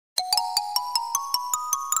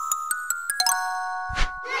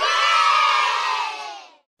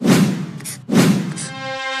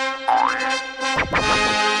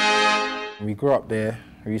we grew up there.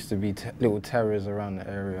 We used to be little terrors around the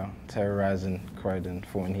area, terrorising Croydon,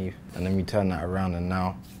 Thornton Heath, and then we turned that around, and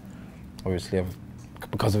now, obviously,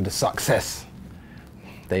 because of the success,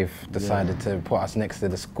 they've decided to put us next to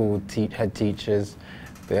the school head teachers,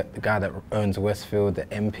 the guy that owns Westfield, the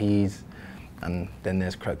MPs, and then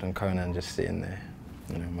there's Krept Konan just sitting there,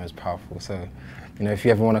 you know, most powerful. So, you know, if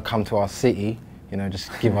you ever want to come to our city, you know,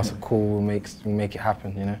 just give us a call, we'll make it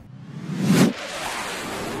happen, you know.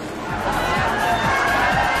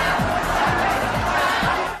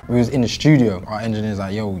 We was in the studio, our engineer's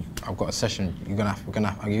like, yo, I've got a session, you lot are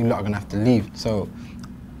gonna have to leave. So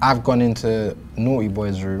I've gone into Naughty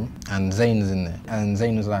Boy's room and Zayn's in there. And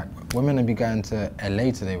Zayn was like, we're meant to be going to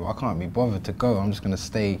LA today, but I can't be bothered to go. I'm just gonna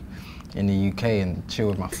stay in the UK and chill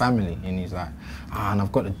with my family. And he's like, and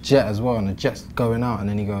I've got a jet as well, and the jet's going out. And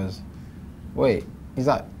then he goes, wait, he's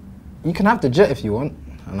like, you can have the jet if you want.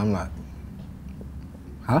 And I'm like,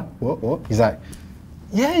 huh, what? He's like,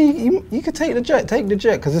 yeah, you could take the jet,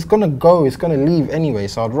 because it's gonna go, it's gonna leave anyway,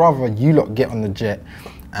 so I'd rather you lot get on the jet,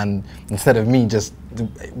 and instead of me just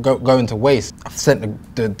going to waste. I've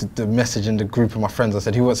sent the message in the group of my friends. I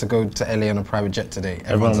said, who wants to go to LA on a private jet today?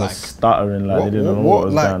 Everyone's like stuttering, like they didn't know what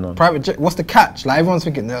was going on. Private jet, what's the catch? Like everyone's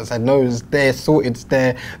thinking, I said, no, it's there, sorted, it's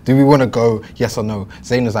there. Do we want to go? Yes or no?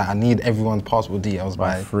 Zayn was like, I need everyone's passport details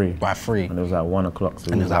by 3. And it was like 1 o'clock,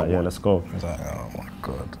 so he was like, yeah, let's go. I was like, oh my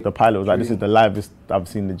God. The pilot was like, this is the livest I've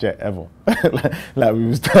seen the jet ever. like we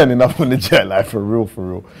was turning up on the jet, like for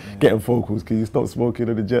real. Yeah. Getting phone calls, can you stop smoking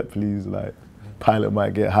on the jet, please? Like, pilot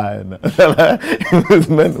might get high and that. It was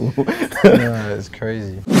mental. Yeah, it's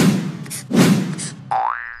crazy.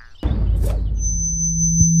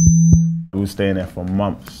 We were staying there for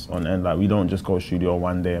months on end. Like, we don't just go studio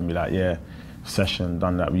one day and be like, yeah, session,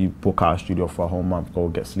 done that. We book our studio for a whole month, go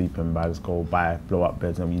get sleeping bags, go buy, blow up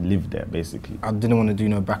beds, and we live there, basically. I didn't want to do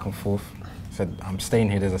no back and forth. I said, I'm staying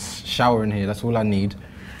here, there's a shower in here, that's all I need.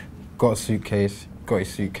 Got a suitcase,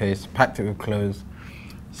 packed it with clothes,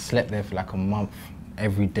 slept there for like a month,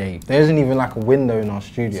 every day. There isn't even like a window in our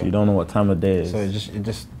studio. So you don't know what time of day it is. So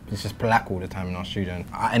it's just black all the time in our studio. And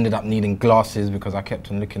I ended up needing glasses because I kept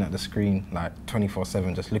on looking at the screen, like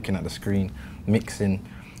 24/7, just looking at the screen, mixing,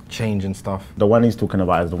 changing stuff. The one he's talking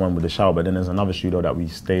about is the one with the shower, but then there's another studio that we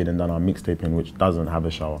stayed and done our mixtape in, which doesn't have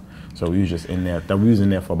a shower. So we was just in there. We was in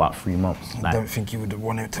there for about 3 months. I don't think you would have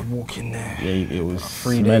wanted to walk in there. Yeah, it was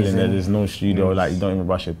 3 days there. There's no studio. Like, you don't even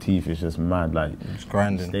brush your teeth. It's just mad. Like, it's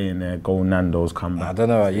grinding. Stay in there, go Nando's, come back. I don't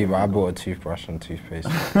know about you, but I bought a toothbrush and toothpaste.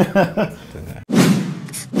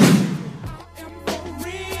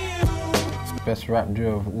 Best rap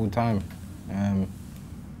duo of all time.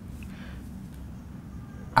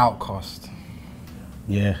 Outkast.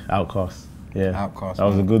 Yeah, Outkast. Yeah, Outkast. That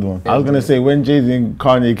was a good one. I was gonna say, when Jay-Z and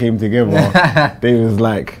Kanye came together, they was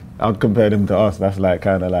like, I'd compare them to us. That's like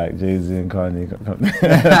kind of like Jay-Z and Kanye.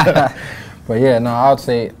 But yeah, no, I would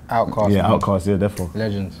say Outkast. Yeah, Outkast. Yeah, definitely.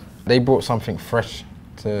 Legends. They brought something fresh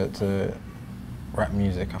to rap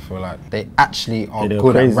music. I feel like they actually are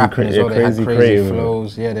good at rapping as well. They had crazy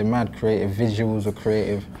flows. Yeah, they're mad creative. Visuals are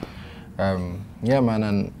creative. Yeah, man,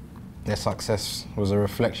 and their success was a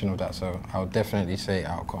reflection of that, so I would definitely say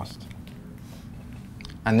Outkast.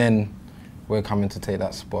 And then we're coming to take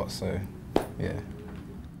that spot, so yeah.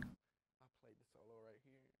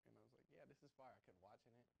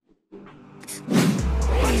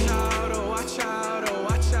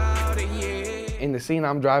 In the scene,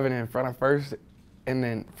 I'm driving in front of First, and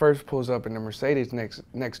then First pulls up in the Mercedes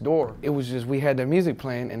next door. It was just, we had the music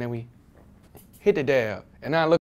playing, and then we hit the dab, and I looked